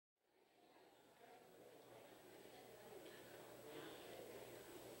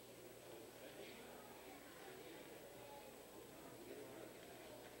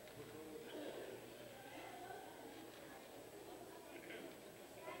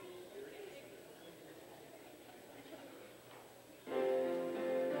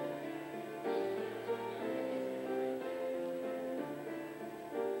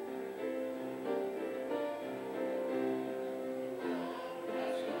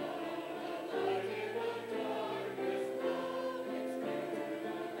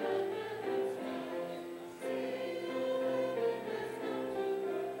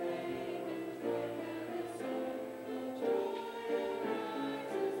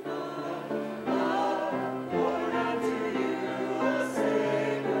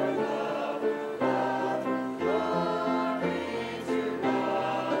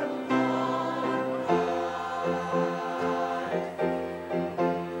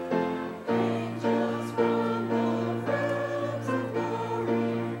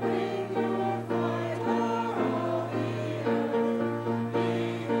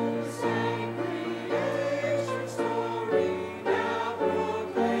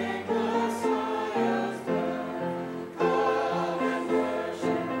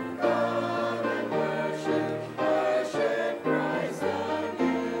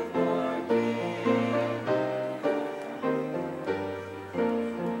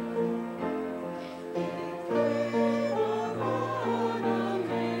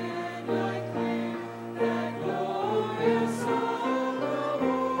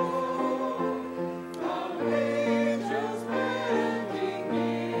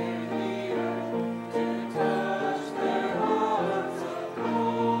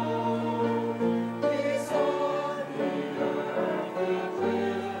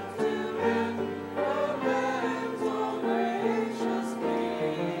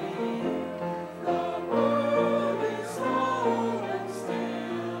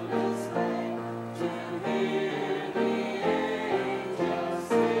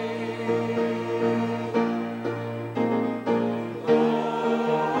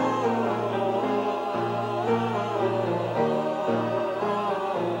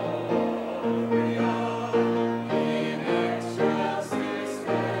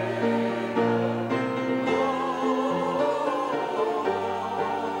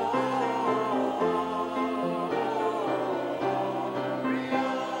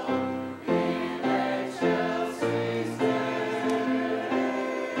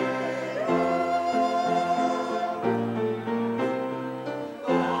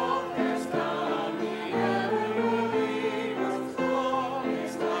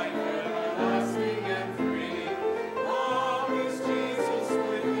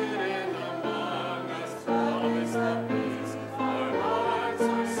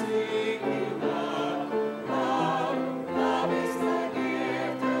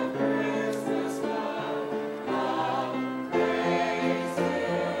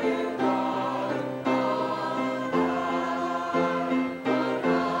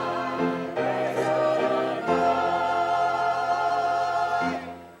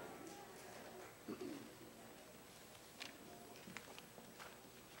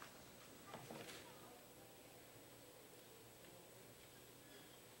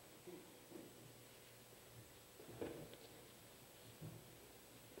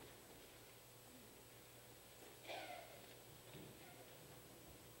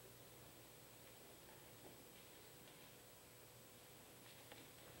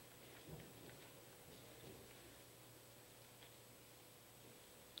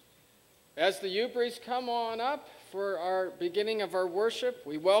As the Ubris come on up for our beginning of our worship,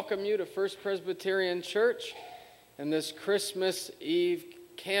 we welcome you to First Presbyterian Church and this Christmas Eve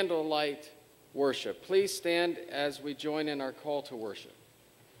candlelight worship. Please stand as we join in our call to worship.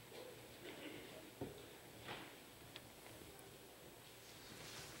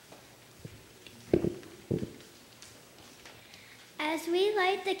 As we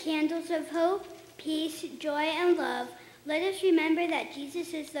light the candles of hope, peace, joy, and love, let us remember that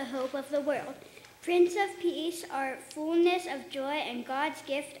Jesus is the hope of the world, Prince of Peace, our fullness of joy, and God's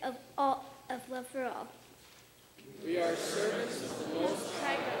gift of love for all. We are servants of the Most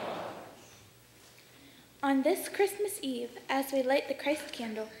High God. On this Christmas Eve, as we light the Christ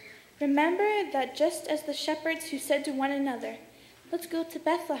candle, remember that just as the shepherds who said to one another, "Let's go to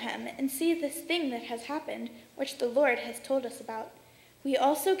Bethlehem and see this thing that has happened, which the Lord has told us about," we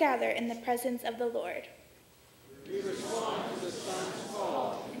also gather in the presence of the Lord. We respond to the Son's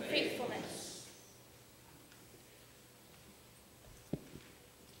call in faithfulness.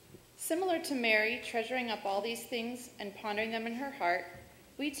 Similar to Mary, treasuring up all these things and pondering them in her heart,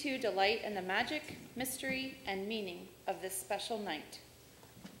 we too delight in the magic, mystery, and meaning of this special night.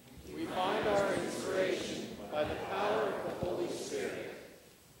 We find our inspiration by the power of the Holy Spirit.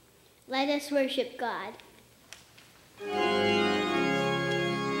 Let us worship God.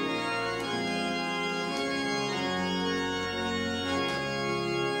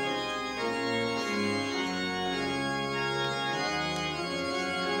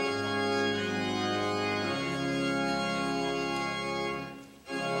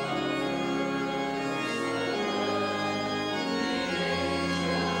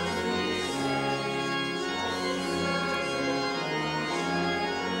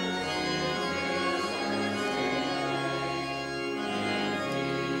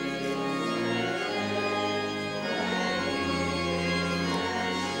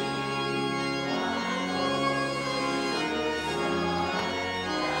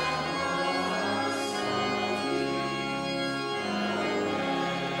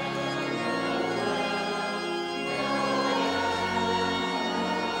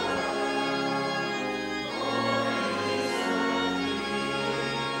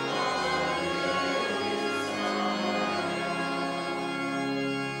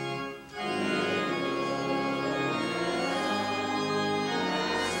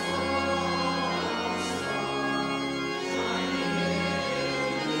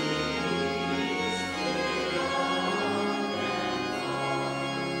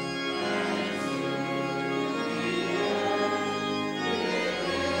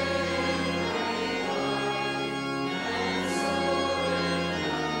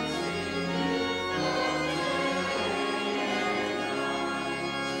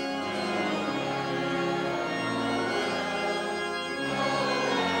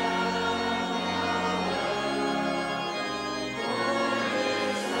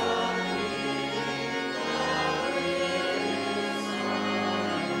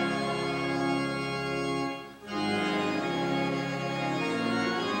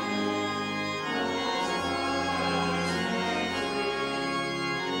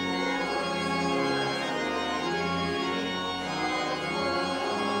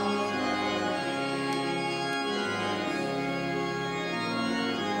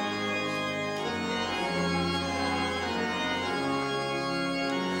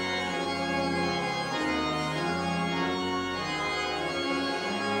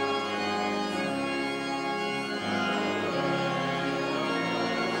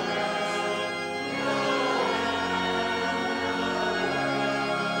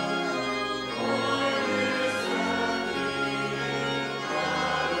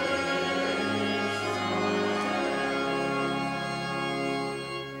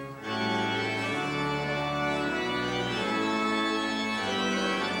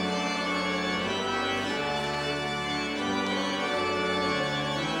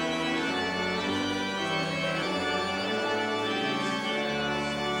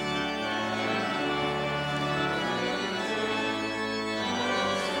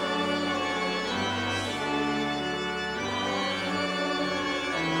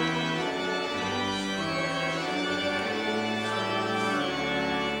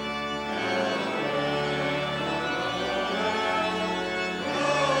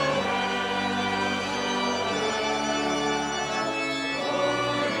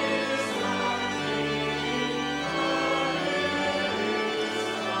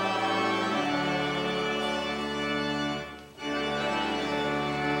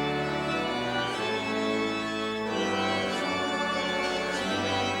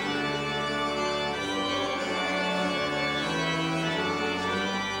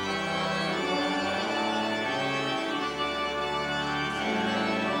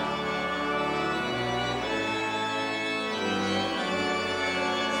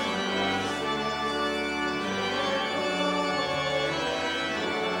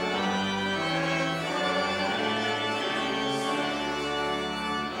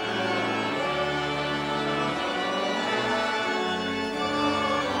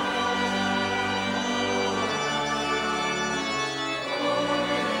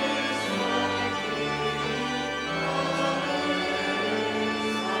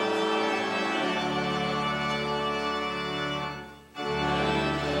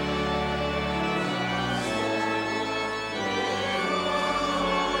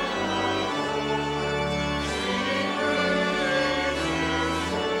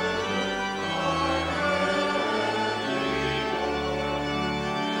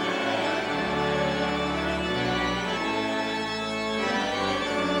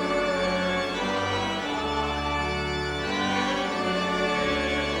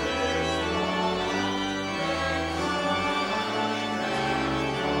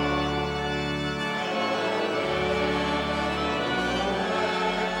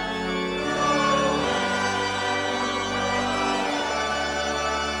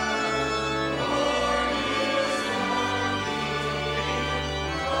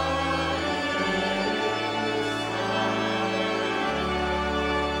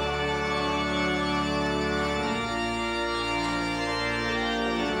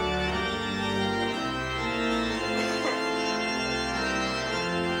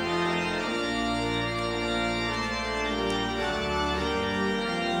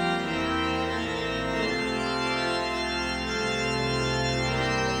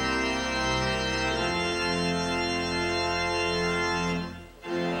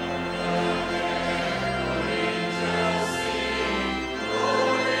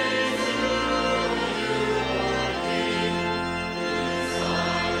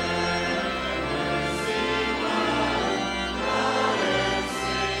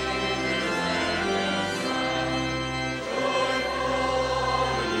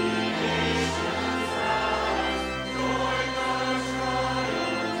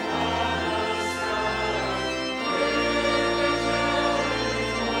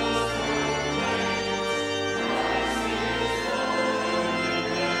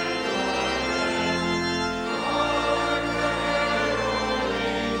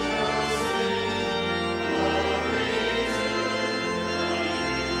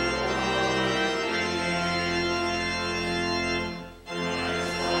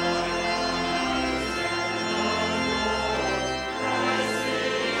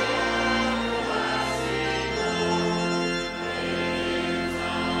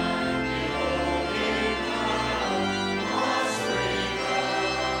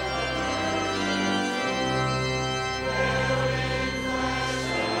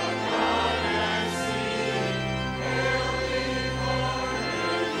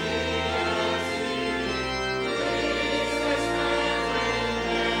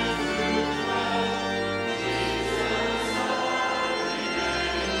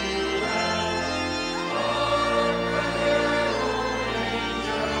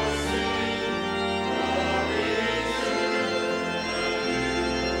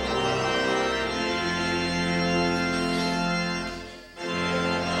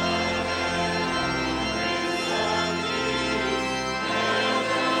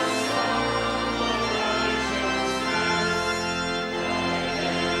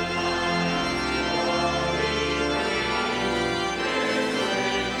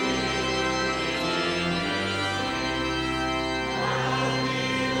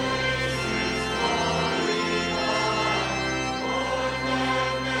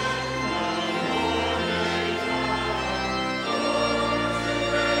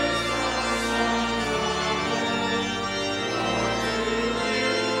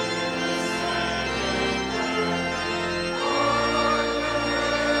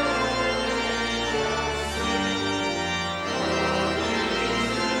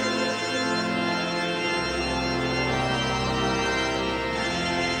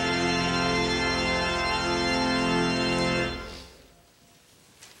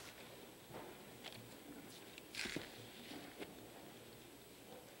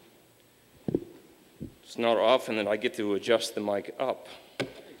 It's not often that I get to adjust the mic up. There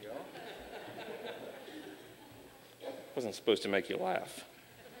you go. Wasn't supposed to make you laugh.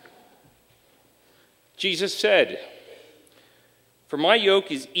 Jesus said, "For my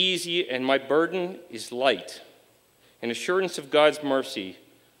yoke is easy and my burden is light." In assurance of God's mercy,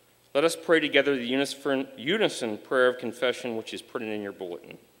 let us pray together the unison prayer of confession, which is printed in your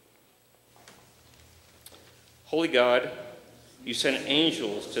bulletin. Holy God, you sent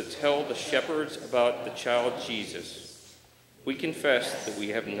angels to tell the shepherds about the child Jesus. We confess that we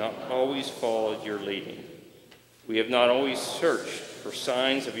have not always followed your leading. We have not always searched for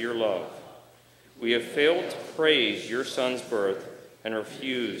signs of your love. We have failed to praise your Son's birth and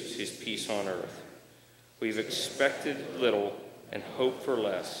refused his peace on earth. We've expected little and hoped for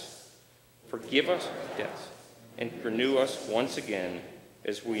less. Forgive us, yes, and renew us once again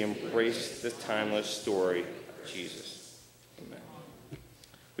as we embrace the timeless story of Jesus. Amen.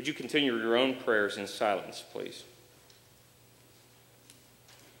 Would you continue your own prayers in silence, please?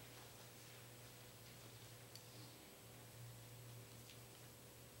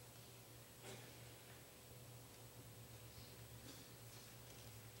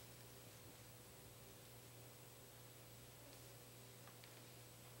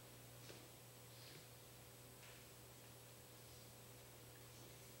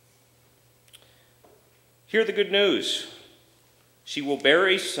 Hear the good news. She will bear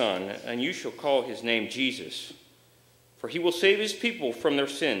a son, and you shall call his name Jesus. For he will save his people from their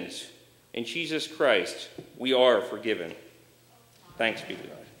sins. In Jesus Christ, we are forgiven. Thanks be to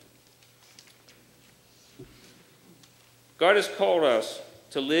God. God has called us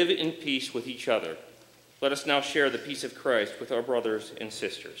to live in peace with each other. Let us now share the peace of Christ with our brothers and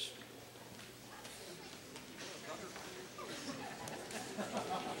sisters.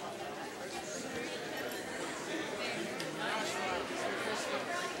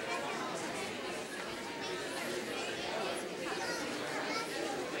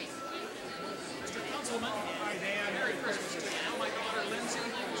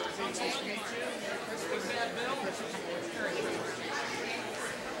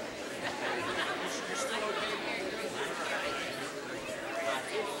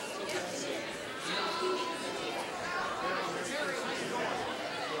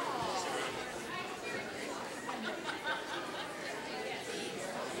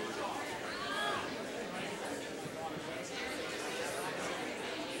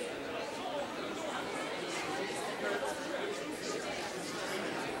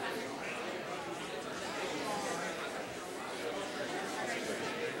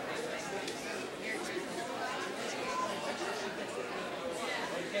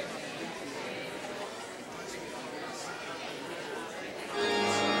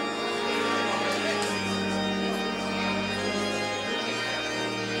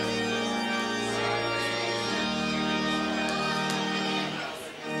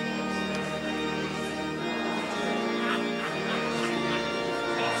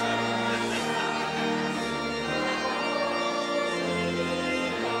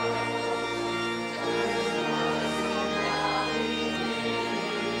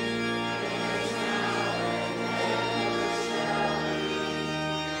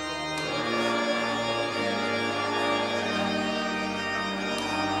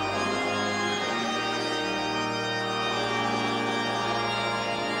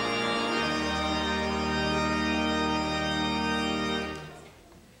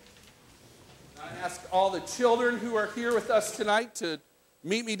 All the children who are here with us tonight to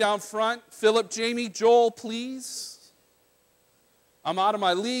meet me down front. Philip, Jamie, Joel, please. I'm out of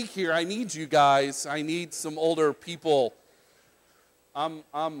my league here. I need you guys. I need some older people.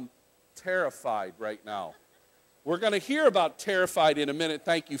 I'm terrified right now. We're going to hear about terrified in a minute.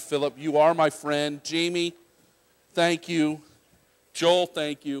 Thank you, Philip. You are my friend. Jamie, thank you. Joel,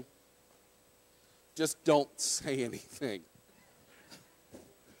 thank you. Just don't say anything.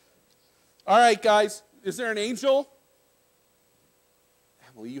 All right, guys, is there an angel?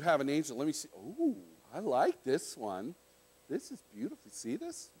 Emily, you have an angel. Let me see. Ooh, I like this one. This is beautiful. See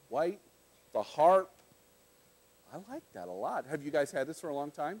this? White, the harp. I like that a lot. Have you guys had this for a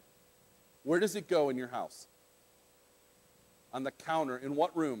long time? Where does it go in your house? On the counter. In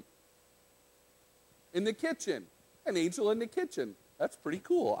what room? In the kitchen. An angel in the kitchen. That's pretty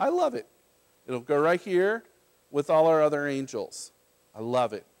cool. I love it. It'll go right here with all our other angels. I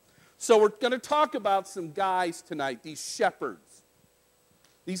love it. So we're going to talk about some guys tonight, these shepherds.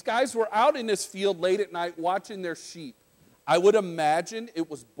 These guys were out in this field late at night watching their sheep. I would imagine it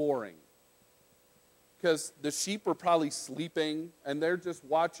was boring because the sheep were probably sleeping and they're just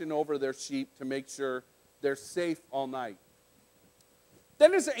watching over their sheep to make sure they're safe all night.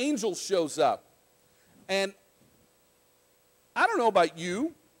 Then his angel shows up. And I don't know about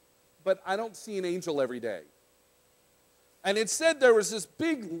you, but I don't see an angel every day. And it said there was this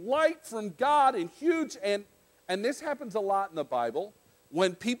big light from God and huge, and this happens a lot in the Bible.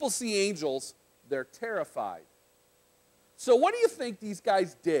 When people see angels, they're terrified. So what do you think these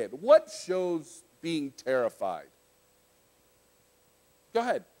guys did? What shows being terrified? Go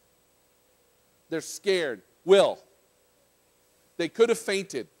ahead. They're scared. Will. They could have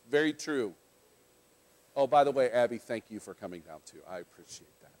fainted. Very true. Oh, by the way, Abby, thank you for coming down too. I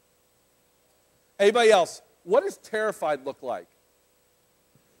appreciate that. Anybody else? What does terrified look like?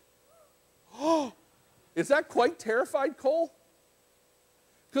 Oh, is that quite terrified, Cole?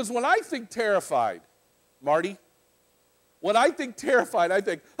 Because when I think terrified, Marty, when I think terrified, I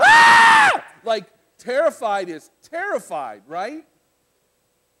think, ah! Like terrified is terrified, right?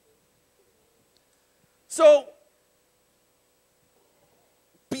 So,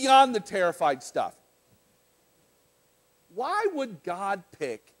 beyond the terrified stuff, why would God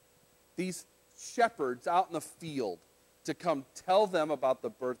pick these shepherds out in the field to come tell them about the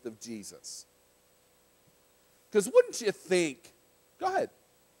birth of Jesus? Because wouldn't you think, go ahead,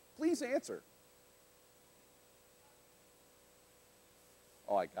 please answer.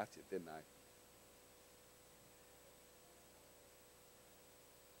 Oh, I got you, didn't I?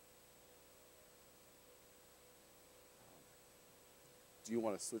 Do you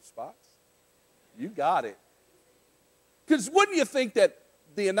want to switch spots? You got it. Because wouldn't you think that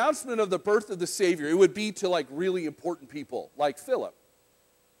the announcement of the birth of the Savior, it would be to like really important people like Philip?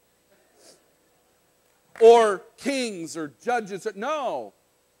 Or kings or judges. No.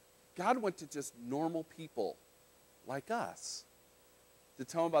 God went to just normal people like us to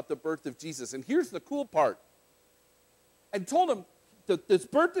tell them about the birth of Jesus. And here's the cool part. And told them that this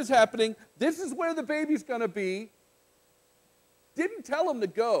birth is happening. This is where the baby's going to be. Didn't tell them to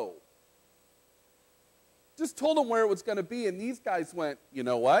go. Just told them where it was going to be. And these guys went, you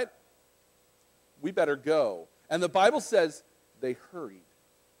know what? We better go. And the Bible says they hurried.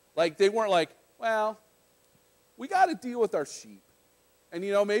 Like they weren't like, well, we got to deal with our sheep. And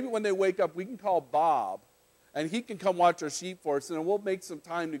you know, maybe when they wake up, we can call Bob. And he can come watch our sheep for us. And then we'll make some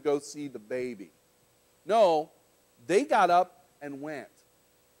time to go see the baby. No, they got up and went.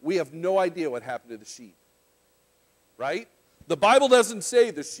 We have no idea what happened to the sheep. Right? The Bible doesn't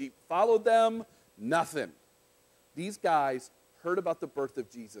say the sheep followed them. Nothing. These guys heard about the birth of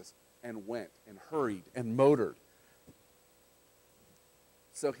Jesus and went and hurried and motored.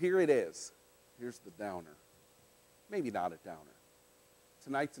 So here it is. Here's the downer. Maybe not a downer.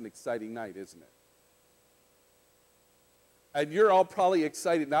 Tonight's an exciting night, isn't it? And you're all probably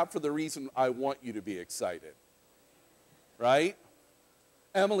excited, not for the reason I want you to be excited. Right?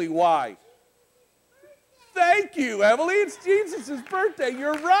 Emily, why? Thank you, Emily. It's Jesus' birthday.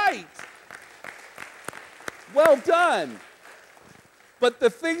 You're right. Well done. But the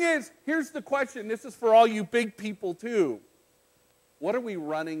thing is, here's the question. This is for all you big people too. What are we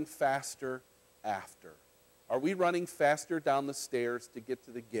running faster after? Are we running faster down the stairs to get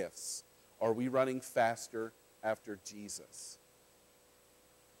to the gifts? Or are we running faster after Jesus?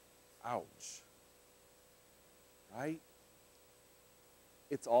 Ouch. Right?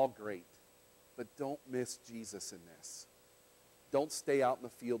 It's all great. But don't miss Jesus in this. Don't stay out in the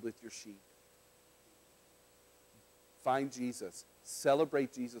field with your sheep. Find Jesus.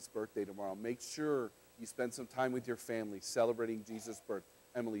 Celebrate Jesus' birthday tomorrow. Make sure you spend some time with your family celebrating Jesus' birth.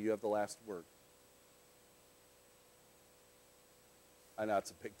 Emily, you have the last word. I know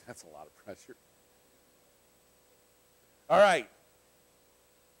that's a lot of pressure. All right.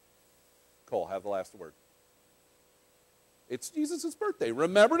 Cole, have the last word. It's Jesus' birthday.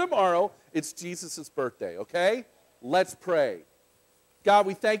 Remember tomorrow, it's Jesus' birthday, okay? Let's pray. God,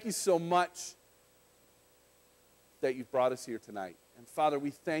 we thank you so much that you've brought us here tonight. And Father,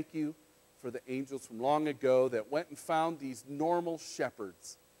 we thank you for the angels from long ago that went and found these normal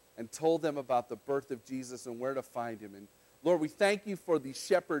shepherds and told them about the birth of Jesus and where to find him. And Lord, we thank you for these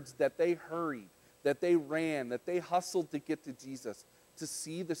shepherds that they hurried, that they ran, that they hustled to get to Jesus, to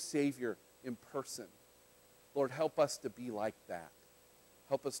see the Savior in person. Lord, help us to be like that.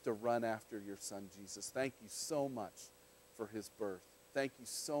 Help us to run after your Son, Jesus. Thank you so much for his birth. Thank you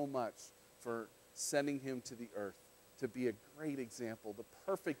so much for sending him to the earth to be a great example, the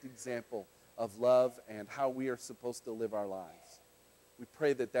perfect example of love and how we are supposed to live our lives. We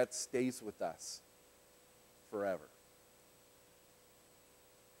pray that that stays with us forever.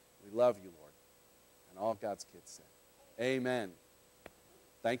 We love you, Lord. And all God's kids said, amen.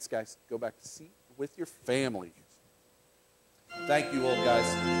 Thanks, guys. Go back to seat with your families. Thank you, old guys.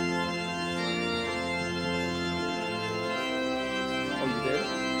 Oh, you did?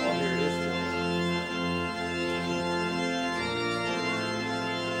 Oh, here it is.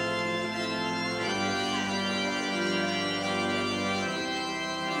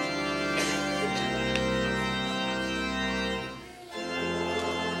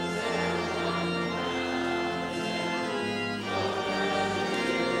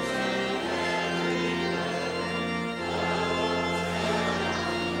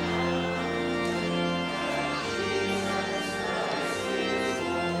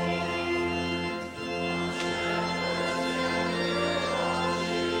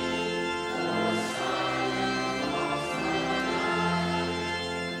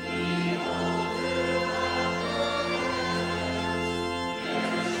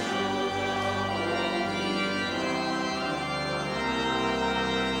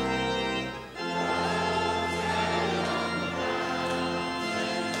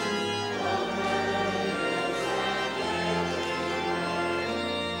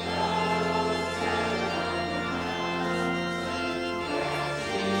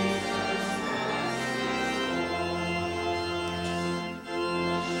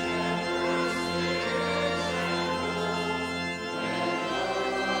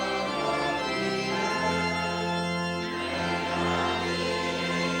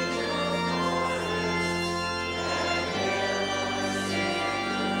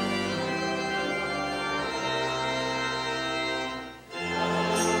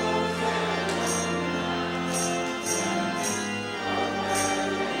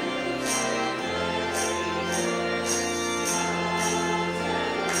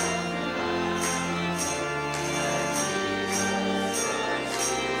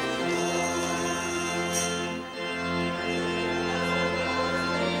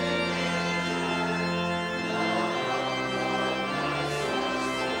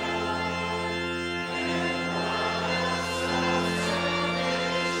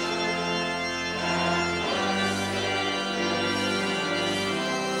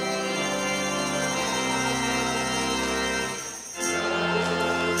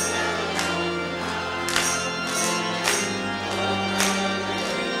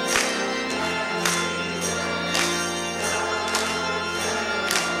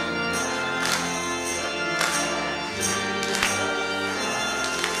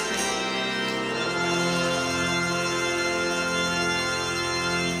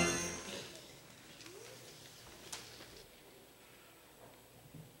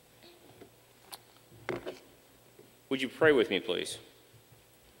 Would you pray with me, please?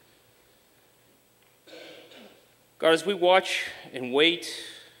 God, as we watch and wait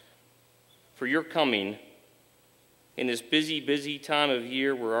for your coming in this busy time of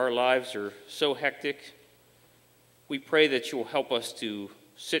year where our lives are so hectic, we pray that you'll help us to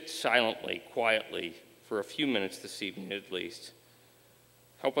sit silently, quietly, for a few minutes this evening at least.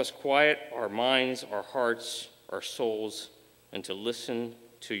 Help us quiet our minds, our hearts, our souls, and to listen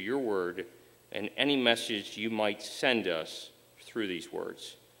to your word and any message you might send us through these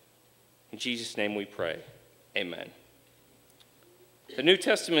words. In Jesus' name we pray. Amen. The New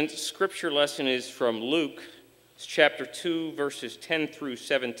Testament scripture lesson is from Luke chapter 2, verses 10 through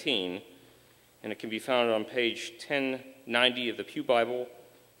 17, and it can be found on page 1090 of the Pew Bible,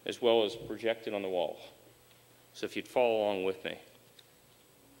 as well as projected on the wall. So if you'd follow along with me.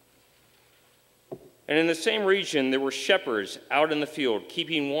 And in the same region there were shepherds out in the field,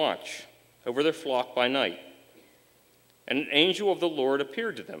 keeping watch over their flock by night. And an angel of the Lord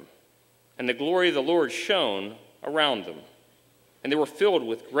appeared to them, and the glory of the Lord shone around them. And they were filled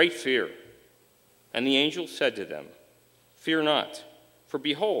with great fear. And the angel said to them, "Fear not, for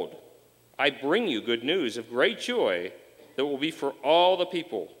behold, I bring you good news of great joy that will be for all the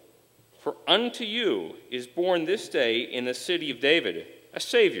people. For unto you is born this day in the city of David a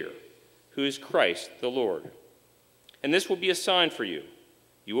Savior, who is Christ the Lord. And this will be a sign for you.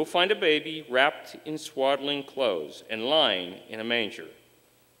 You will find a baby wrapped in swaddling clothes and lying in a manger."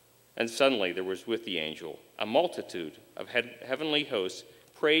 And suddenly there was with the angel a multitude of heavenly hosts,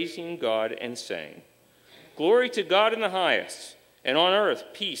 praising God and saying, "Glory to God in the highest, and on earth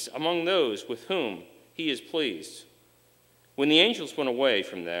peace among those with whom he is pleased." When the angels went away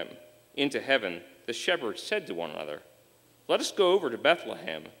from them into heaven, the shepherds said to one another, "Let us go over to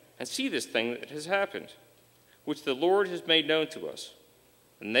Bethlehem and see this thing that has happened, which the Lord has made known to us."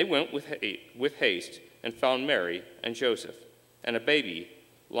 And they went with haste and found Mary and Joseph and a baby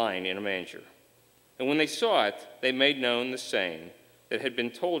lying in a manger. And when they saw it, they made known the saying that had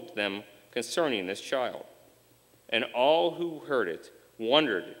been told to them concerning this child. And all who heard it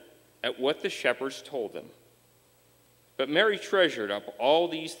wondered at what the shepherds told them. But Mary treasured up all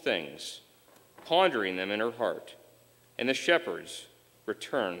these things, pondering them in her heart. And the shepherds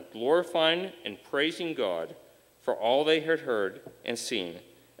returned, glorifying and praising God for all they had heard and seen,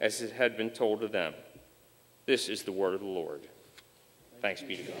 as it had been told to them. This is the word of the Lord. Thanks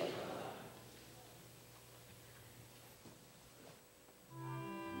be to God.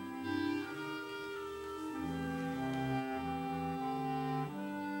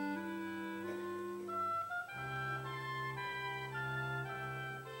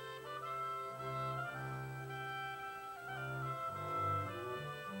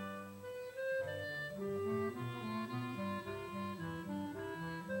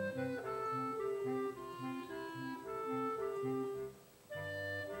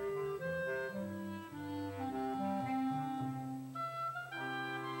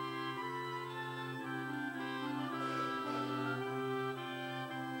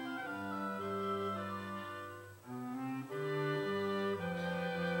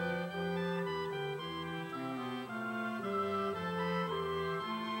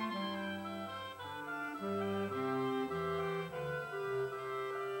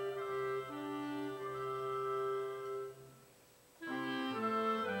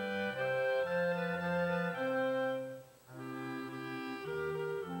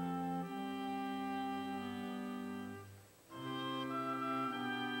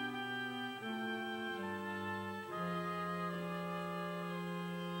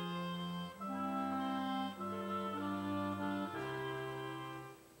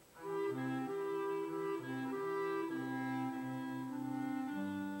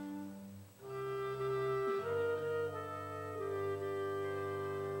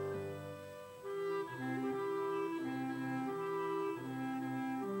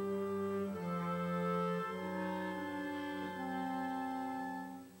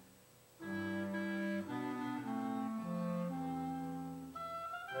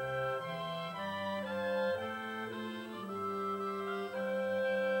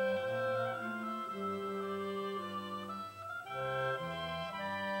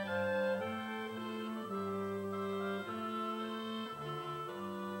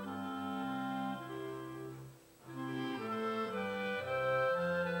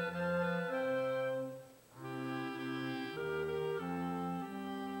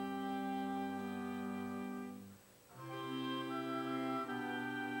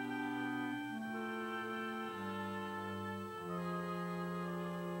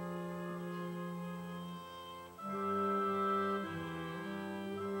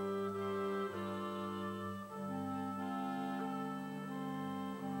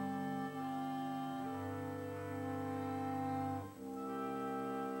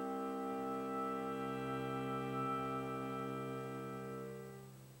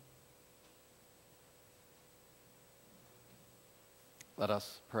 Let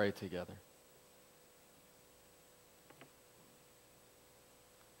us pray together.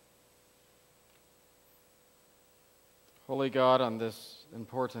 Holy God, on this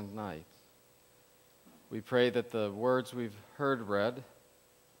important night, we pray that the words we've heard read,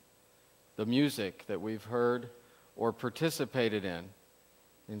 the music that we've heard or participated in,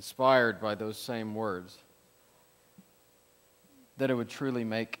 inspired by those same words, that it would truly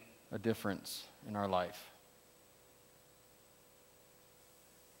make a difference in our life.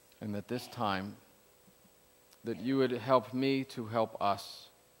 And that this time, that you would help me to help us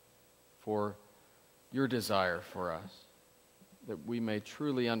for your desire for us, that we may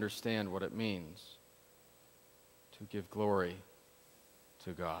truly understand what it means to give glory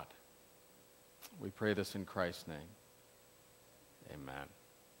to God. We pray this in Christ's name. Amen.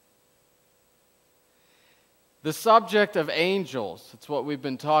 The subject of angels, it's what we've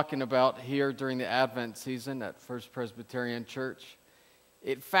been talking about here during the Advent season at First Presbyterian Church.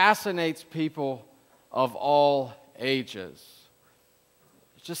 It fascinates people of all ages.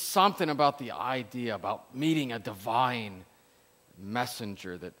 There's just something about the idea about meeting a divine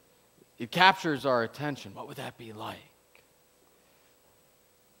messenger that it captures our attention. What would that be like?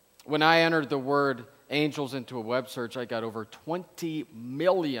 When I entered the word angels into a web search, I got over 20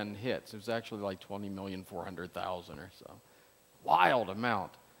 million hits. It was actually like 20,400,000 or so. Wild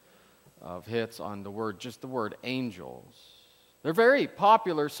amount of hits on the word, just the word angels. They're very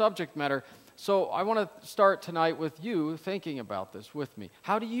popular subject matter. So I want to start tonight with you thinking about this with me.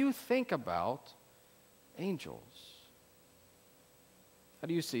 How do you think about angels? How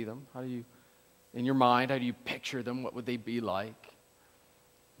do you see them? How do you, in your mind, how do you picture them? What would they be like?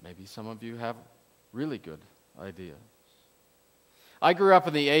 Maybe some of you have really good ideas. I grew up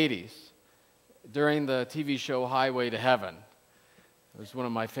in the 80s during the TV show Highway to Heaven. It was one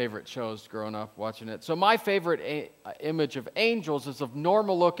of my favorite shows growing up watching it. So my favorite image of angels is of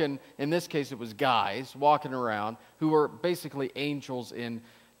normal-looking, in this case it was guys, walking around who were basically angels in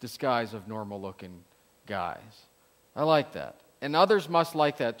disguise of normal-looking guys. I like that. And others must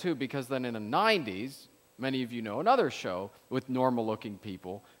like that too, because then in the 90s, many of you know another show with normal-looking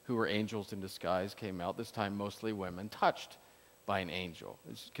people who were angels in disguise came out, this time mostly women, touched by an angel.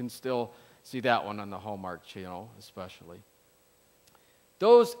 You can still see that one on the Hallmark Channel especially.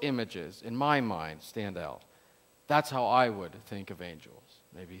 Those images, in my mind, stand out. That's how I would think of angels.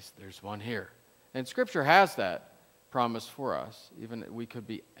 Maybe there's one here. And Scripture has that promise for us. Even we could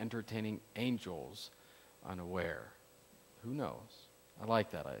be entertaining angels unaware. Who knows? I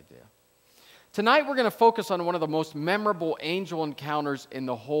like that idea. Tonight we're going to focus on one of the most memorable angel encounters in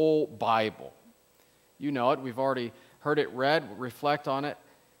the whole Bible. You know it. We've already heard it read. We'll reflect on it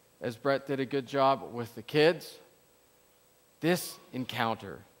as Brett did a good job with the kids. This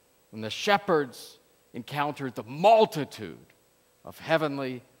encounter, when the shepherds encountered the multitude of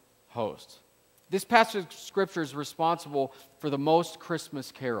heavenly hosts. This passage of Scripture is responsible for the most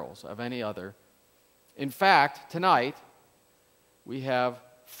Christmas carols of any other. In fact, tonight, we have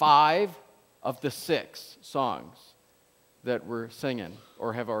 5 of the 6 songs that we're singing,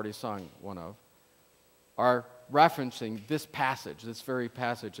 or have already sung one of, are referencing this passage, this very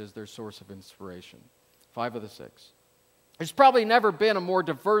passage, as their source of inspiration. 5 of the 6. There's probably never been a more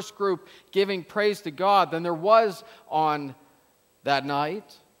diverse group giving praise to God than there was on that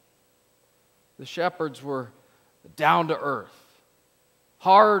night. The shepherds were down to earth,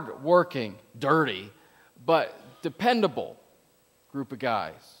 hard-working, dirty, but dependable group of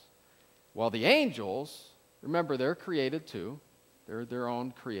guys. While the angels, remember, they're created too. They're their own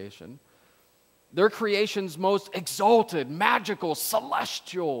creation. They're creation's most exalted, magical,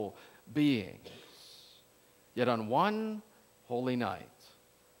 celestial beings. Yet on one holy night,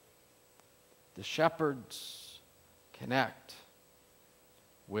 the shepherds connect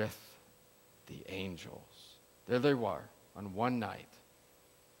with the angels. There they were on one night.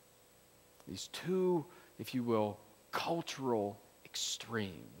 These two, if you will, cultural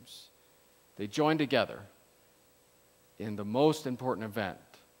extremes. They join together in the most important event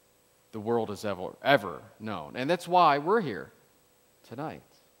the world has ever known. And that's why we're here tonight.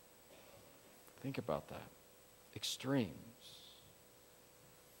 Think about that. Extremes.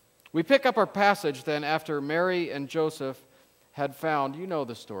 We pick up our passage then after Mary and Joseph had found, you know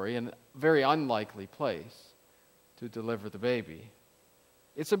the story, a very unlikely place to deliver the baby.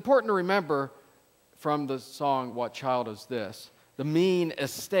 It's important to remember from the song, What Child Is This?, the mean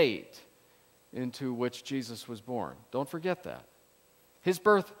estate into which Jesus was born. Don't forget that. His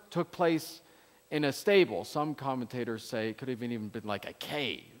birth took place in a stable. Some commentators say it could have even been like a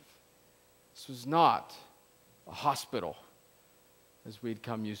cave. This was not a hospital, as we'd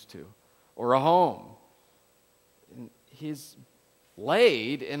come used to, or a home. His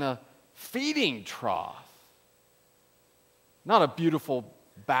laid in a feeding trough. Not a beautiful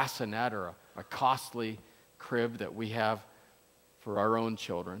bassinet or a costly crib that we have for our own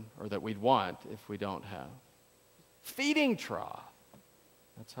children, or that we'd want if we don't have. Feeding trough.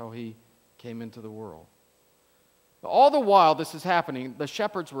 That's how he came into the world. All the while this is happening, the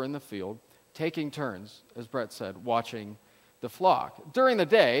shepherds were in the field, taking turns, as Brett said, watching the flock. During the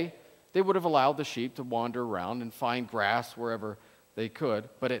day, they would have allowed the sheep to wander around and find grass wherever they could.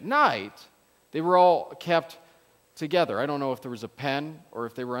 But at night, they were all kept together. I don't know if there was a pen or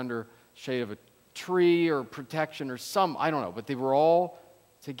if they were under shade of a tree or protection or some, I don't know. But they were all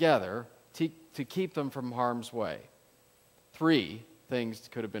together to keep them from harm's way. 3 things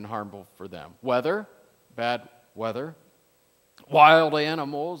could have been harmful for them. Weather, bad weather. Wild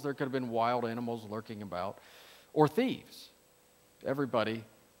animals, there could have been wild animals lurking about. Or thieves. Everybody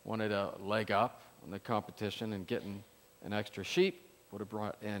wanted a leg up in the competition, and getting an extra sheep would have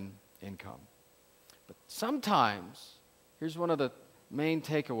brought in income. But sometimes, here's one of the main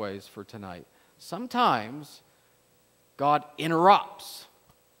takeaways for tonight. Sometimes God interrupts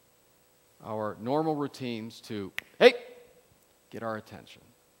our normal routines to, hey, get our attention.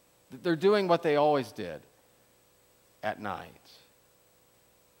 They're doing what they always did at night.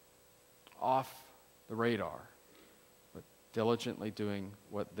 Off the radar, but diligently doing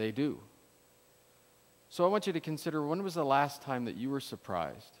what they do. So I want you to consider, when was the last time that you were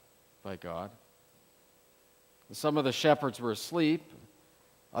surprised by God? Some of the shepherds were asleep,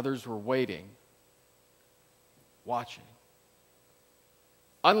 others were waiting, watching.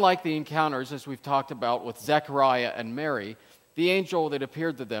 Unlike the encounters, as we've talked about with Zechariah and Mary, the angel that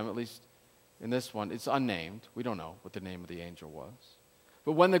appeared to them, at least in this one, it's unnamed. We don't know what the name of the angel was.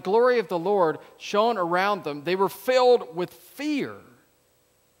 But when the glory of the Lord shone around them, they were filled with fear.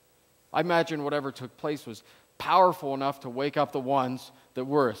 I imagine whatever took place was powerful enough to wake up the ones that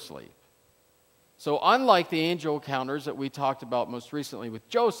were asleep. So unlike the angel encounters that we talked about most recently with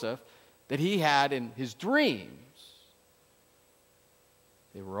Joseph, that he had in his dreams,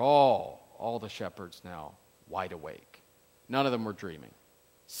 they were all the shepherds now, wide awake. None of them were dreaming.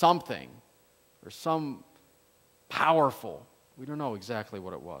 Something, or some powerful, we don't know exactly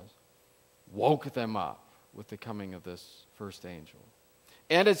what it was, woke them up with the coming of this first angel.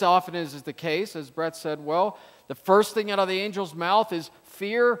 And as often as is the case, as Brett said, well, the first thing out of the angel's mouth is,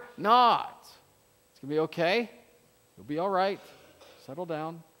 fear not. It's going to be okay. You'll be all right. Settle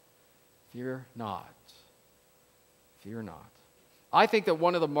down. Fear not. Fear not. I think that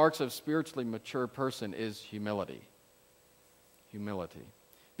one of the marks of a spiritually mature person is humility. Humility.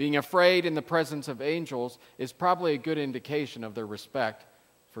 Being afraid in the presence of angels is probably a good indication of their respect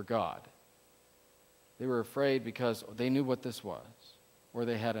for God. They were afraid because they knew what this was, or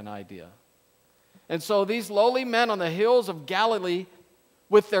they had an idea. And so these lowly men on the hills of Galilee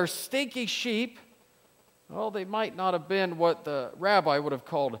with their stinky sheep, well, they might not have been what the rabbi would have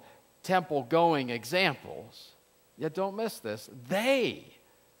called temple-going examples. Yet don't miss this. They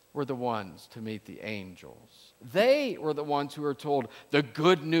were the ones to meet the angels. They were the ones who were told the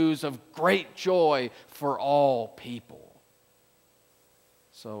good news of great joy for all people.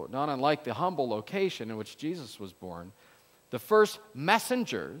 So not unlike the humble location in which Jesus was born, the first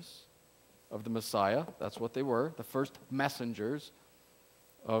messengers of the Messiah, that's what they were, the first messengers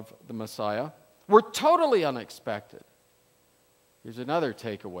of the Messiah, were totally unexpected. Here's another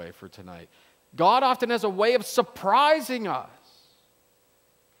takeaway for tonight. God often has a way of surprising us.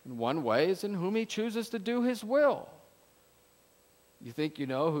 And one way is in whom he chooses to do his will. You think you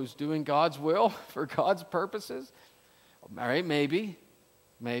know who's doing God's will for God's purposes? All right, maybe.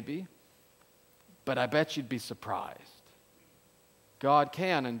 But I bet you'd be surprised. God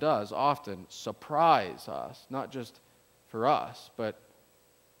can and does often surprise us, not just for us, but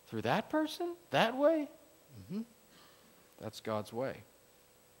through that person, that way. That's God's way.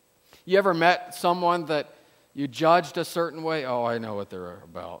 You ever met someone that you judged a certain way? Oh, I know what they're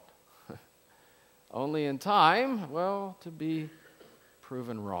about. Only in time, well, to be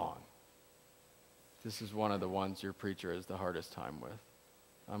proven wrong. This is one of the ones your preacher has the hardest time with.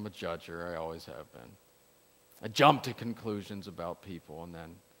 I'm a judger, I always have been. I jump to conclusions about people, and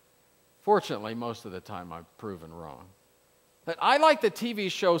then, fortunately, most of the time I'm proven wrong. But I like the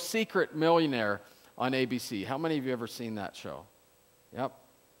TV show Secret Millionaire on ABC. How many of you ever seen that show? Yep.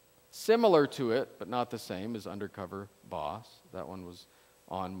 Similar to it, but not the same, is Undercover Boss. That one was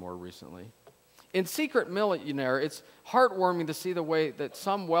on more recently. In Secret Millionaire, it's heartwarming to see the way that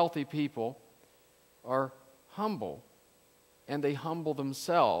some wealthy people are humble, and they humble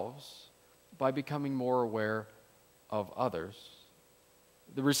themselves by becoming more aware of others.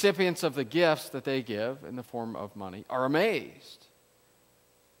 The recipients of the gifts that they give in the form of money are amazed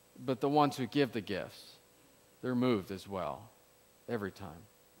but the ones who give the gifts, they're moved as well, every time.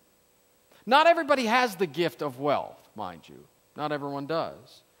 Not everybody has the gift of wealth, mind you. Not everyone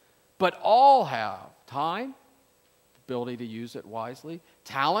does. But all have time, the ability to use it wisely,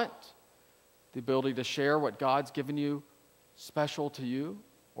 talent, the ability to share what God's given you special to you,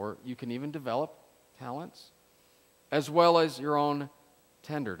 or you can even develop talents, as well as your own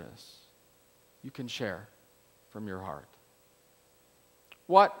tenderness. You can share from your heart.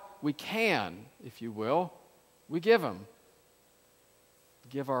 What we can, if you will, we give Him.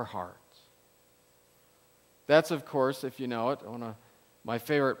 Give our hearts. That's, of course, if you know it, one of my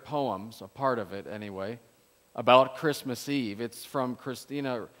favorite poems, a part of it anyway, about Christmas Eve. It's from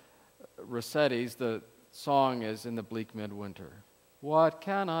Christina Rossetti's. The song is In the Bleak Midwinter. What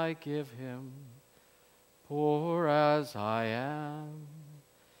can I give Him, poor as I am?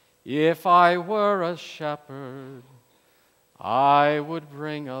 If I were a shepherd, I would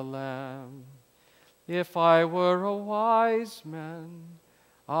bring a lamb. If I were a wise man,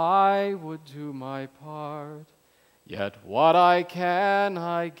 I would do my part. Yet what I can,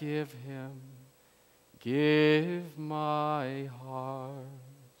 I give Him, give my heart.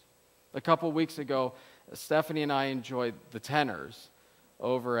 A couple weeks ago, Stephanie and I enjoyed the tenors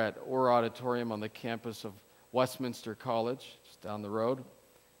over at Orr Auditorium on the campus of Westminster College, just down the road.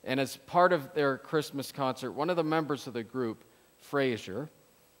 And as part of their Christmas concert, one of the members of the group, Frazier,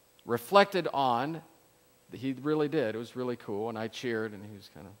 reflected on, he really did, it was really cool, and I cheered, and he was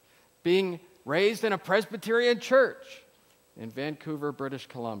kind of being raised in a Presbyterian church in Vancouver, British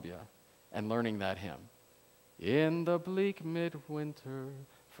Columbia, and learning that hymn. In the bleak midwinter,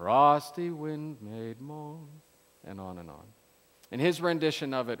 frosty wind made moan, and on and on. And his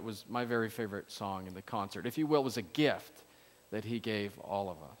rendition of it was my very favorite song in the concert. If you will, it was a gift that he gave all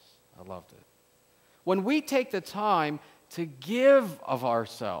of us. I loved it. When we take the time to give of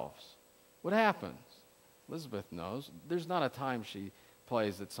ourselves, what happens? Elizabeth knows. There's not a time she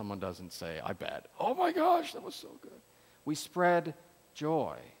plays that someone doesn't say, I bet, oh my gosh, that was so good. We spread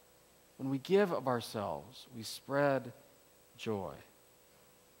joy. When we give of ourselves, we spread joy.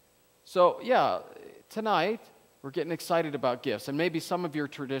 So, yeah, tonight we're getting excited about gifts. And maybe some of your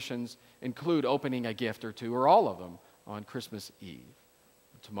traditions include opening a gift or two, or all of them, on Christmas Eve.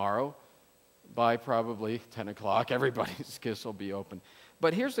 Tomorrow, by probably 10 o'clock, everybody's gifts will be open.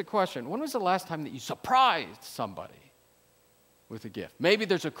 But here's the question. When was the last time that you surprised somebody with a gift? Maybe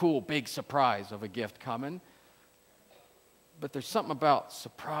there's a cool big surprise of a gift coming, but there's something about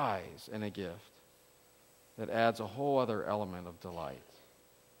surprise in a gift that adds a whole other element of delight.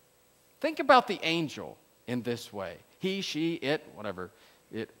 Think about the angel in this way. He, she, it, whatever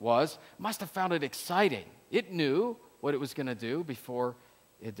it was, must have found it exciting. It knew what it was going to do before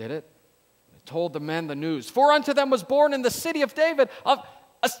it did it. It told the men the news. For unto them was born in the city of David a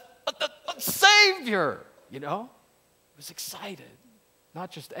Savior. You know, it was excited.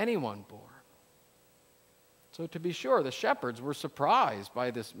 Not just anyone born. So to be sure, the shepherds were surprised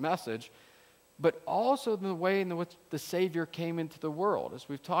by this message, but also the way in which the Savior came into the world, as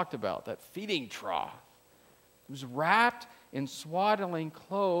we've talked about, that feeding trough. It was wrapped in swaddling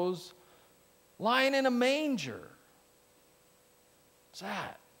clothes, lying in a manger. What's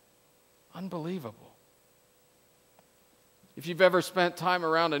that? Unbelievable. If you've ever spent time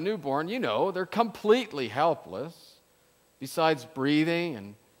around a newborn, you know they're completely helpless, besides breathing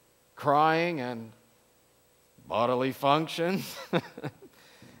and crying and bodily functions.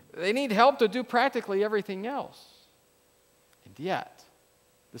 They need help to do practically everything else. And yet,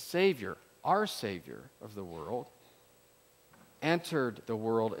 the Savior, our Savior of the world, entered the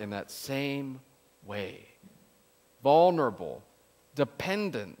world in that same way. Vulnerable,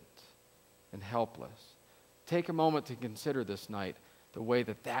 dependent, and helpless. Take a moment to consider this night the way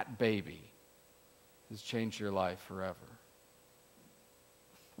that that baby has changed your life forever.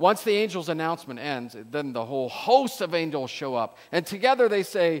 Once the angel's announcement ends, then the whole host of angels show up, and together they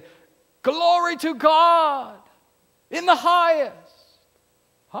say, "Glory to God in the highest."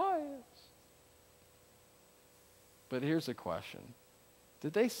 Highest. But here's a question.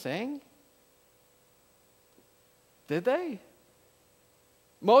 Did they sing? Did they?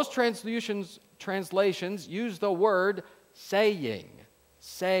 Most translations use the word saying,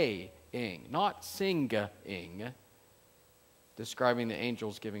 not singing, describing the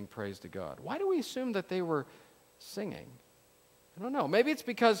angels giving praise to God. Why do we assume that they were singing? I don't know. Maybe it's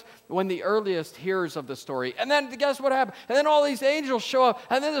because when the earliest hearers of the story, and then guess what happened? And then all these angels show up,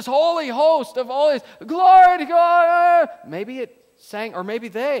 and then this holy host of all these, glory to God. Maybe it sang, or maybe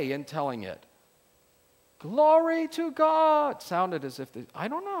they, in telling it, glory to God, sounded as if I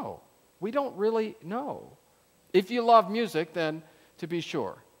don't know. We don't really know. If you love music, then to be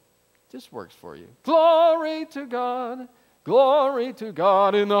sure, Just works for you. Glory to God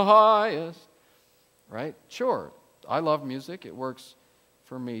in the highest. Right? Sure, I love music. It works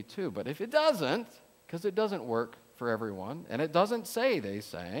for me too. But if it doesn't, because it doesn't work for everyone, and it doesn't say they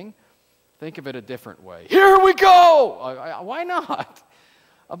sang, think of it a different way. Here we go! Why not?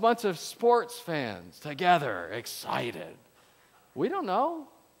 A bunch of sports fans together, excited. We don't know.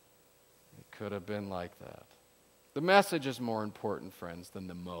 It could have been like that. The message is more important, friends, than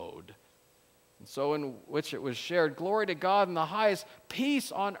the mode. And so in which it was shared, glory to God in the highest,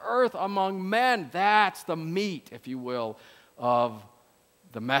 peace on earth among men. That's the meat, if you will, of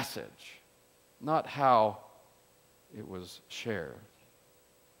the message, not how it was shared.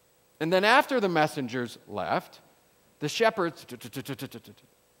 And then after the messengers left, the shepherds,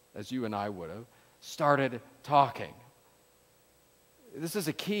 as you and I would have, started talking. This is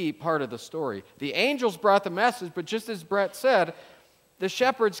a key part of the story. The angels brought the message, but just as Brett said, the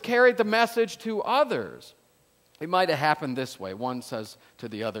shepherds carried the message to others. It might have happened this way. One says to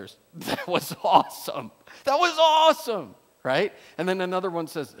the others, that was awesome. That was awesome, right? And then another one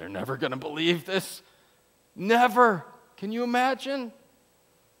says, they're never going to believe this. Never. Can you imagine?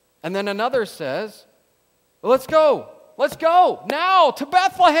 And then another says, well, let's go. Let's go now to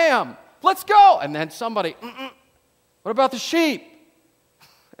Bethlehem. Let's go. And then somebody, what about the sheep?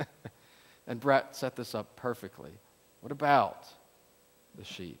 And Brett set this up perfectly. What about the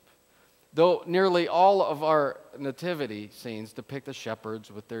sheep? Though nearly all of our nativity scenes depict the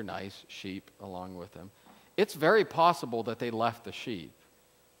shepherds with their nice sheep along with them, it's very possible that they left the sheep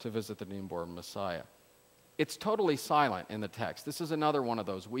to visit the newborn Messiah. It's totally silent in the text. This is another one of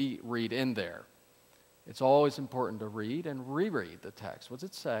those we read in there. It's always important to read and reread the text. What's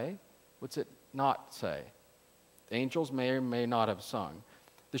it say? What's it not say? The angels may or may not have sung.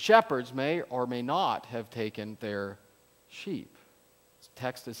 The shepherds may or may not have taken their sheep. This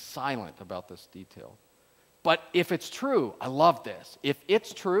text is silent about this detail. But if it's true, I love this. If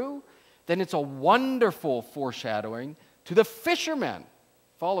it's true, then it's a wonderful foreshadowing to the fishermen,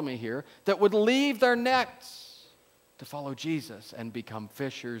 follow me here, that would leave their nets to follow Jesus and become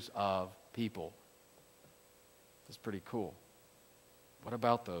fishers of people. That's pretty cool. What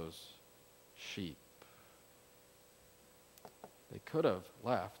about those sheep? They could have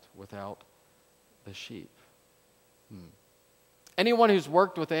left without the sheep. Anyone who's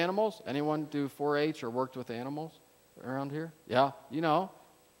worked with animals? Anyone do 4-H or worked with animals around here? Yeah, you know.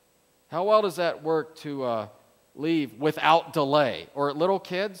 How well does that work to leave without delay? Or little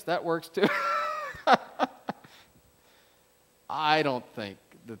kids, that works too. I don't think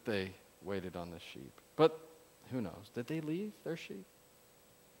that they waited on the sheep. But who knows? Did they leave their sheep?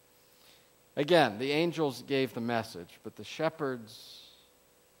 Again, the angels gave the message, but the shepherds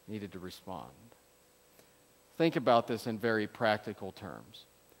needed to respond. Think about this in very practical terms.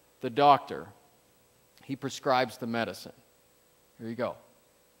 The doctor, he prescribes the medicine. Here you go.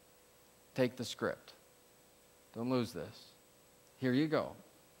 Take the script. Don't lose this. Here you go.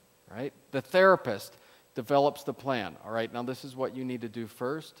 Right? The therapist develops the plan. All right, now this is what you need to do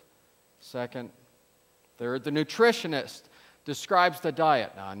first, second, third. The nutritionist describes the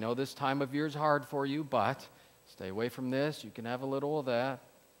diet. Now, I know this time of year is hard for you, but stay away from this. You can have a little of that.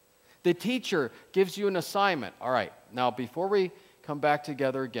 The teacher gives you an assignment. All right, now before we come back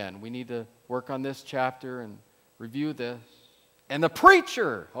together again, we need to work on this chapter and review this. And the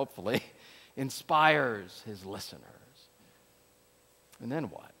preacher, hopefully, inspires his listeners. And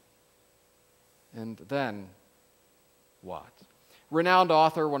then what? And then what? Renowned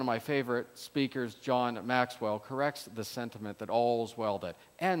author, one of my favorite speakers, John Maxwell, corrects the sentiment that all's well that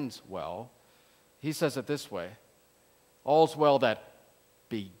ends well. He says it this way: all's well that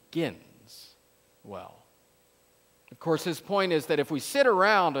begins well. Of course, his point is that if we sit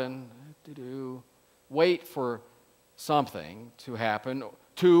around and wait for something to happen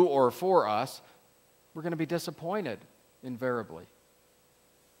to or for us, we're going to be disappointed, invariably.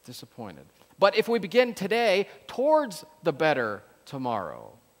 Disappointed. But if we begin today towards the better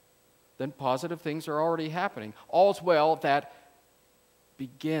tomorrow, then positive things are already happening. All's well that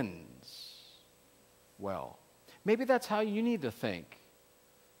begins well. Maybe that's how you need to think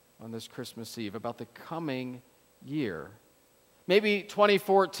on this Christmas Eve about the coming year. Maybe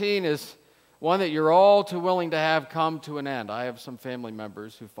 2014 is one that you're all too willing to have come to an end. I have some family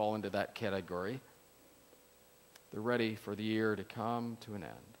members who fall into that category. They're ready for the year to come to an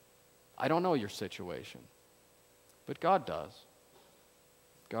end. I don't know your situation, but God does.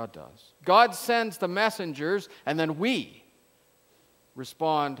 God does. God sends the messengers, and then we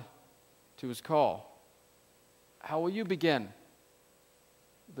respond to his call. How will you begin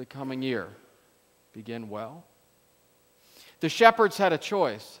the coming year? Begin well? The shepherds had a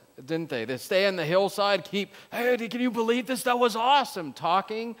choice. didn't they? They stay on the hillside, keep, hey, can you believe this? That was awesome,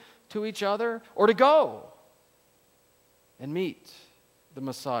 talking to each other, or to go and meet the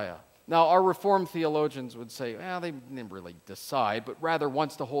Messiah. Now, our Reformed theologians would say, well, they didn't really decide, but rather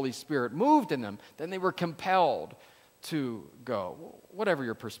once the Holy Spirit moved in them, then they were compelled to go. Whatever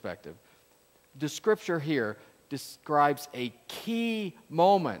your perspective. The scripture here describes a key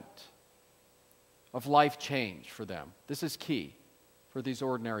moment of life change for them. This is key for these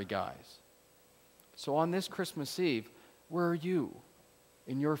ordinary guys. So on this Christmas Eve, where are you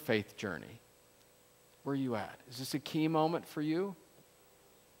in your faith journey? Where are you at? Is this a key moment for you?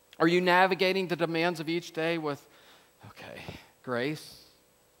 Are you navigating the demands of each day with, grace?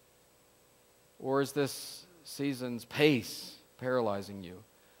 Or is this season's pace paralyzing you?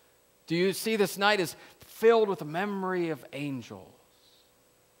 Do you see this night as filled with a memory of angels?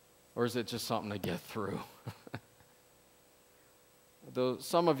 Or is it just something to get through? Though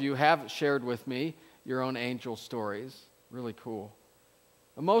some of you have shared with me your own angel stories. Really cool.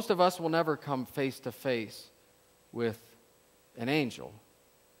 And most of us will never come face to face with an angel.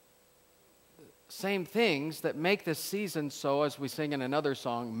 Same things that make this season so, as we sing in another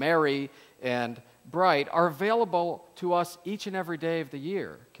song, merry and bright, are available to us each and every day of the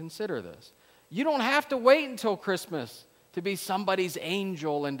year. Consider this. You don't have to wait until Christmas to be somebody's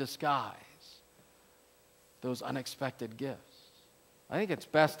angel in disguise. Those unexpected gifts. I think it's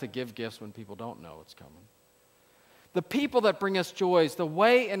best to give gifts when people don't know it's coming. The people that bring us joys, the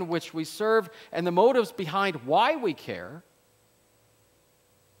way in which we serve, and the motives behind why we care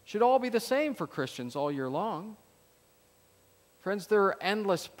should all be the same for Christians all year long. Friends, there are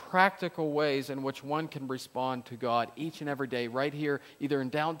endless practical ways in which one can respond to God each and every day right here, either in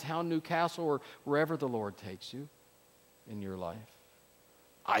downtown Newcastle or wherever the Lord takes you in your life.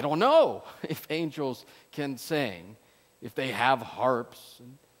 I don't know if angels can sing, if they have harps,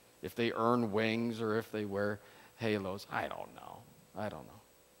 and if they earn wings, or if they wear halos. I don't know.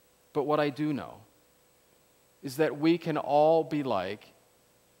 But what I do know is that we can all be like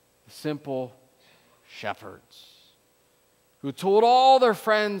simple shepherds who told all their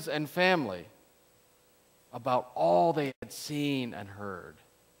friends and family about all they had seen and heard,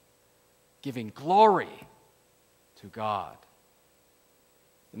 giving glory to God.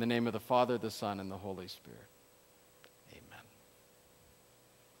 In the name of the Father, the Son, and the Holy Spirit. Amen.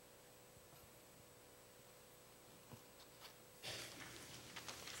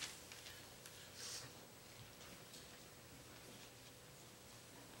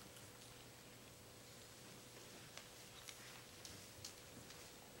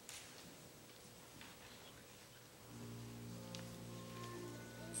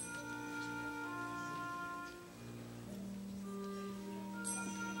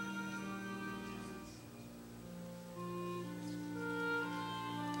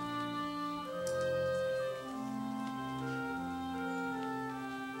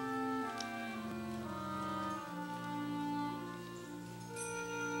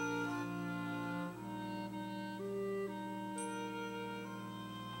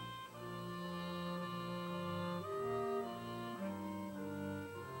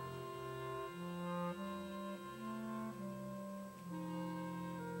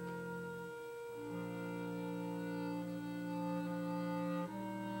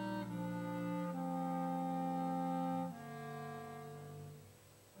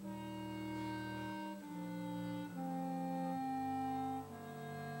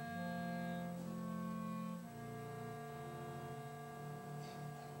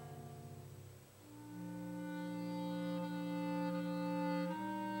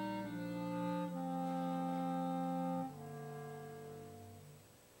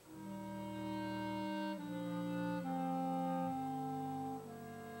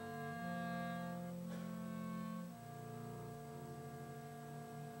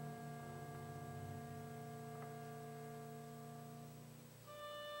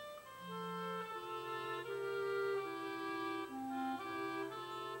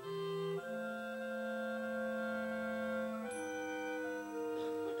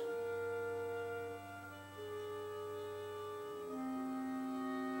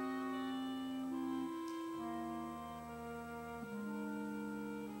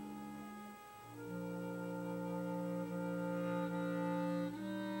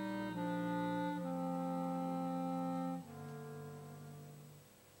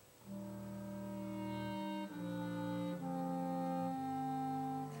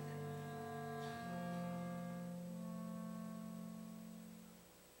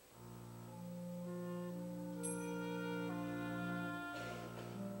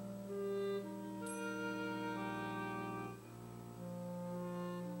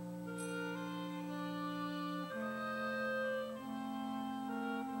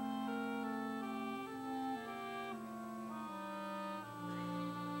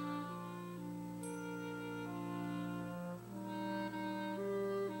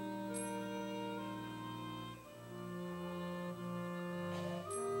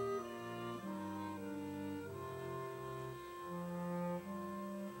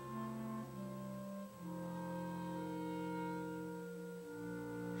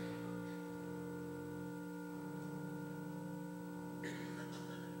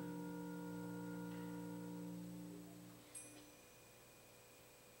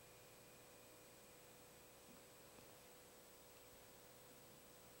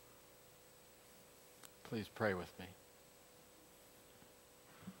 Please pray with me.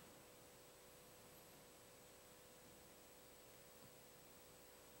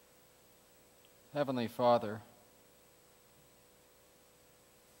 Heavenly Father,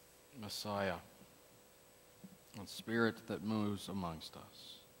 Messiah, and Spirit that moves amongst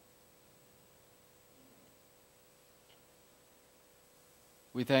us,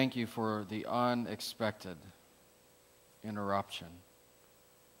 we thank you for the unexpected interruption,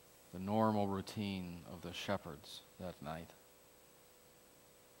 the normal routine of the shepherds that night.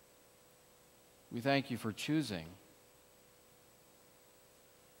 We thank you for choosing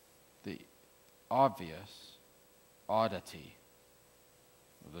the obvious oddity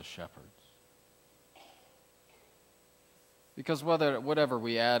of the shepherds. Because whatever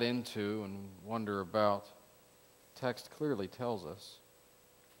we add into and wonder about, text clearly tells us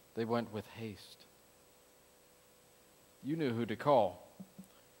they went with haste. You knew who to call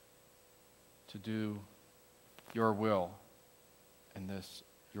to do your will in this,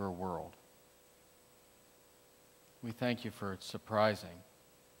 your world. We thank you for surprising,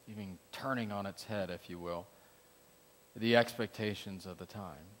 even turning on its head, if you will, the expectations of the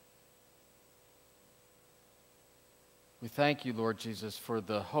time. We thank you, Lord Jesus, for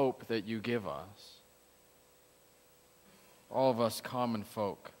the hope that you give us, all of us common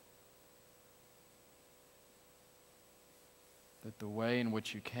folk, that the way in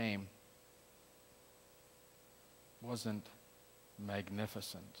which you came wasn't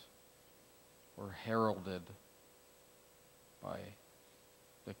magnificent or heralded by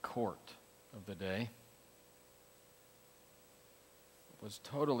the court of the day. It was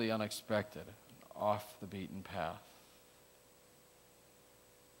totally unexpected, off the beaten path,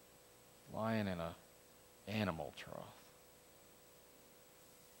 lying in an animal trough,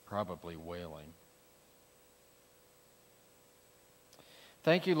 probably wailing.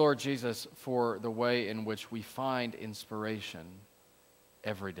 Thank you, Lord Jesus, for the way in which we find inspiration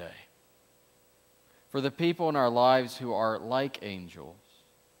every day. For the people in our lives who are like angels,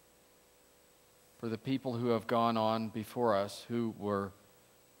 for the people who have gone on before us who were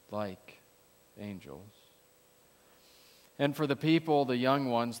like angels, and for the people, the young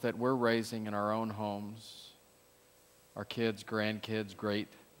ones that we're raising in our own homes, our kids, grandkids,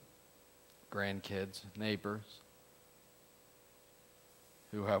 great-grandkids, neighbors,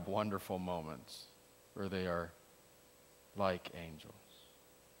 who have wonderful moments where they are like angels.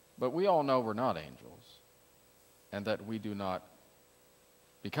 But we all know we're not angels, and that we do not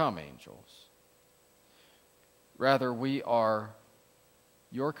become angels. Rather, we are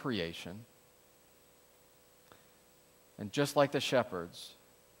your creation, and just like the shepherds,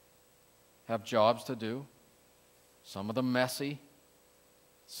 have jobs to do, some of them messy,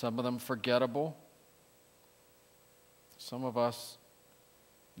 some of them forgettable. Some of us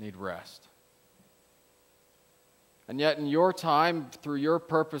need rest. And yet in your time, through your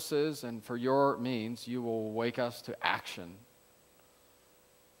purposes and for your means, you will wake us to action.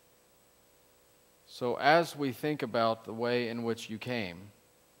 So as we think about the way in which you came,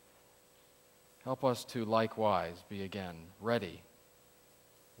 help us to likewise be again ready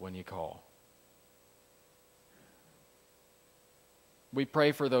when you call. We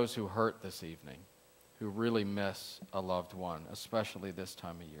pray for those who hurt this evening, who really miss a loved one, especially this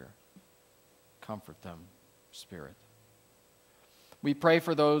time of year. Comfort them, Spirit. We pray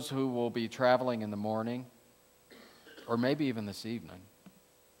for those who will be traveling in the morning, or maybe even this evening.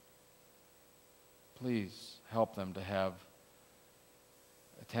 Please help them to have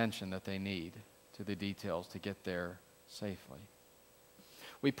attention that they need to the details to get there safely.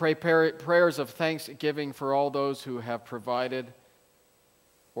 We pray prayers of thanksgiving for all those who have provided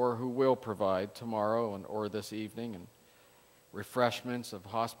or who will provide tomorrow or this evening, and refreshments of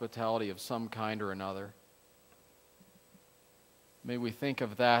hospitality of some kind or another. May we think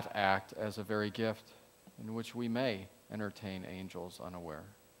of that act as a very gift in which we may entertain angels unaware.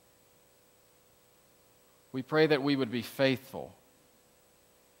 We pray that we would be faithful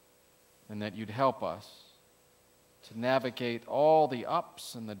and that you'd help us to navigate all the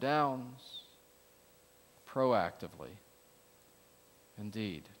ups and the downs proactively.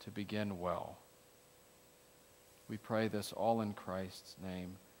 Indeed, to begin well. We pray this all in Christ's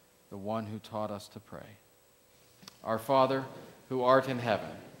name, the one who taught us to pray. Our Father, who art in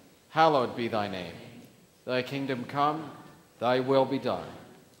heaven, hallowed be thy name. Thy kingdom come, thy will be done,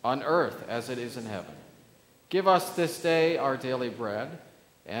 on earth as it is in heaven. Give us this day our daily bread,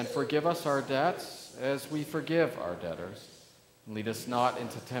 and forgive us our debts as we forgive our debtors. And lead us not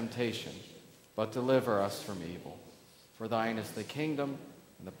into temptation, but deliver us from evil. For thine is the kingdom,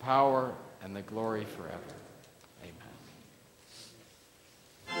 and the power, and the glory forever. Amen.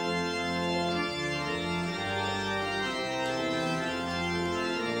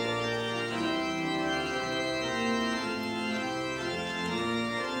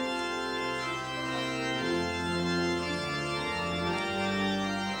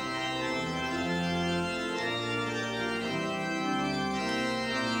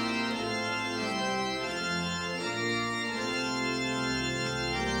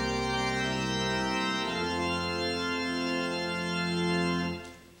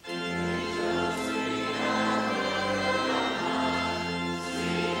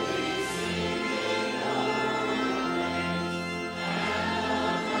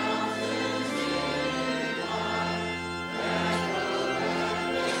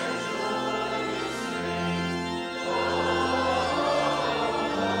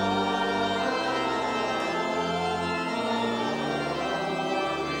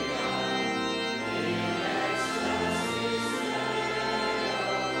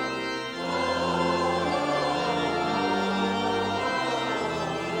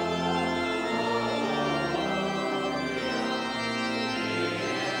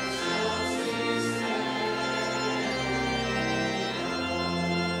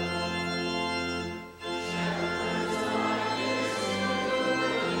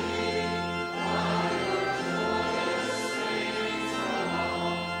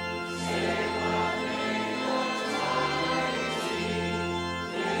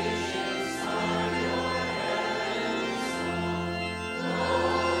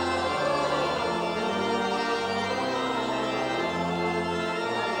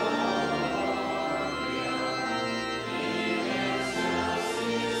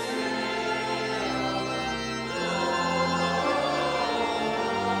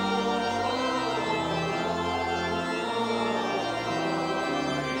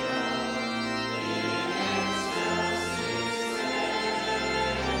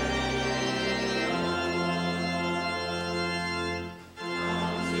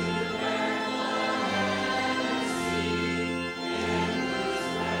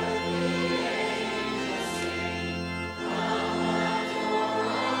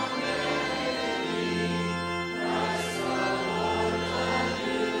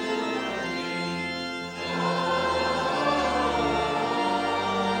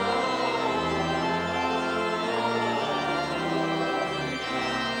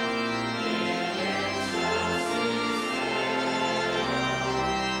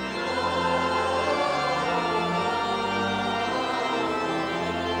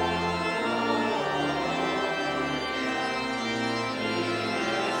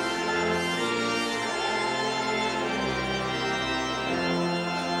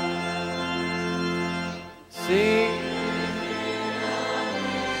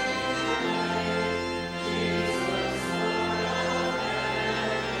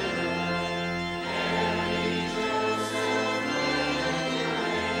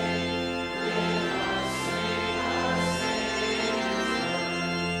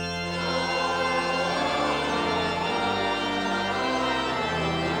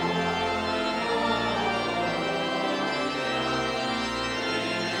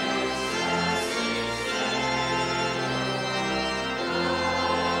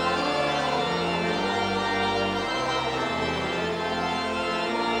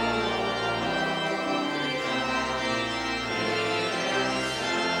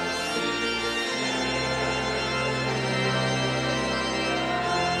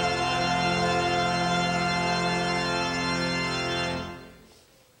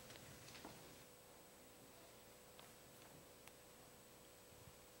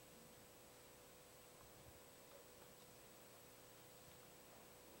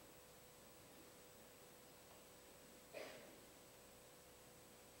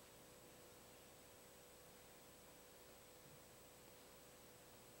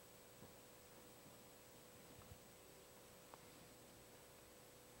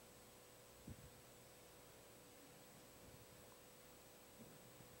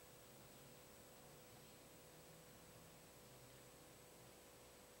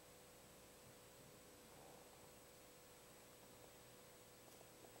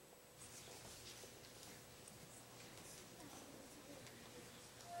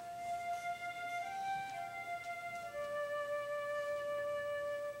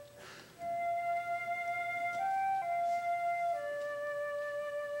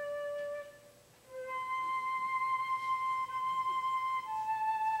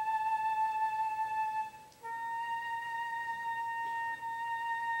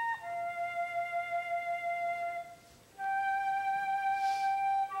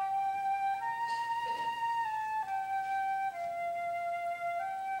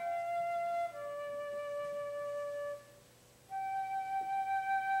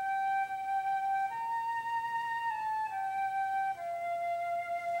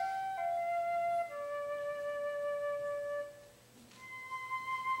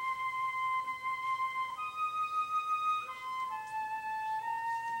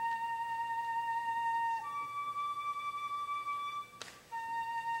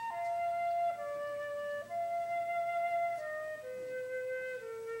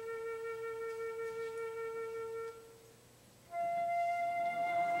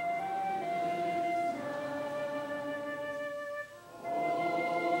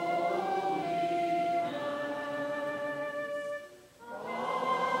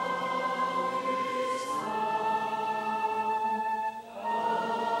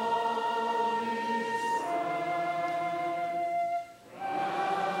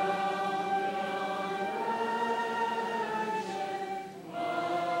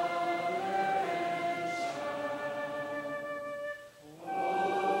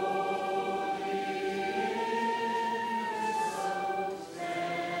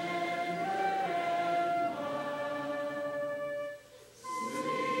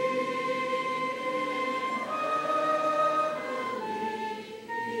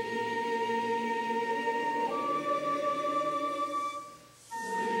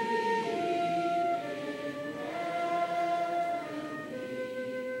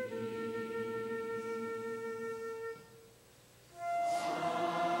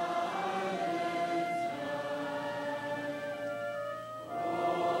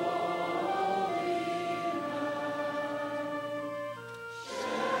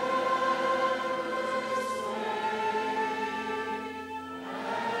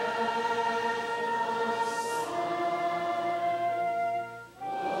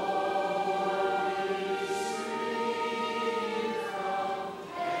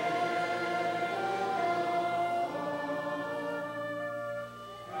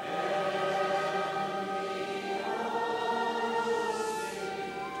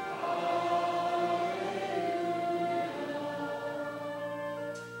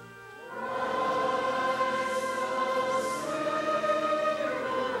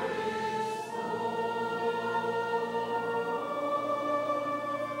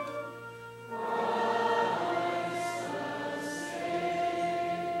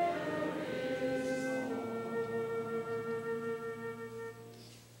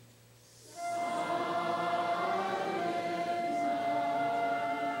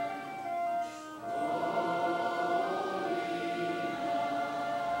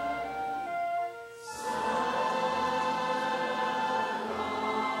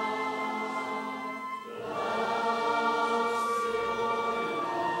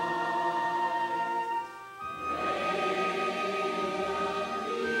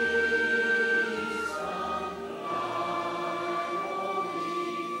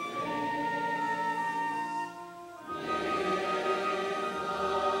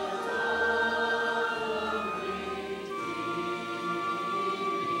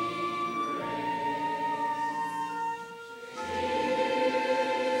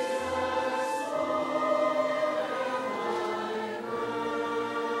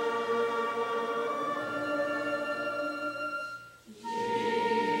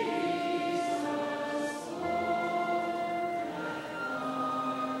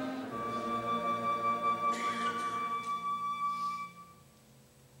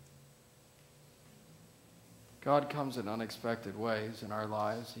 God comes in unexpected ways in our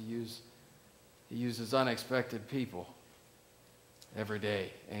lives. He uses unexpected people,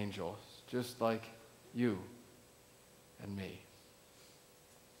 everyday angels, just like you and me.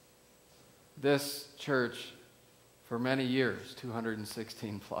 This church, for many years,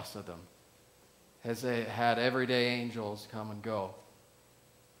 216 plus of them, has had everyday angels come and go.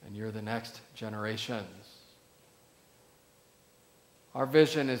 And you're the next generations. Our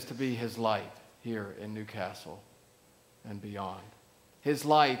vision is to be his light here in Newcastle and beyond. His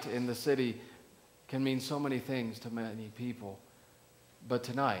light in the city can mean so many things to many people. But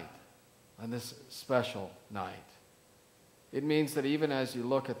tonight, on this special night, it means that even as you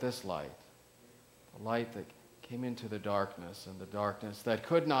look at this light, the light that came into the darkness, and the darkness that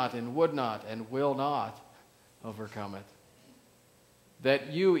could not and would not and will not overcome it,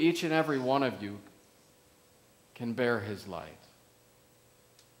 that you, each and every one of you, can bear his light.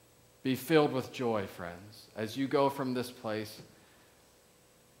 Be filled with joy, friends, as you go from this place,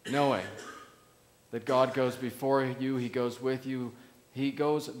 knowing that God goes before you, he goes with you, he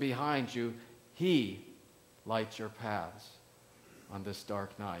goes behind you, he lights your paths on this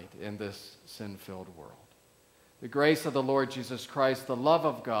dark night in this sin-filled world. The grace of the Lord Jesus Christ, the love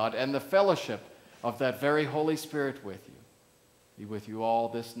of God, and the fellowship of that very Holy Spirit with you be with you all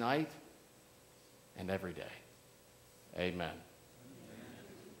this night and every day. Amen.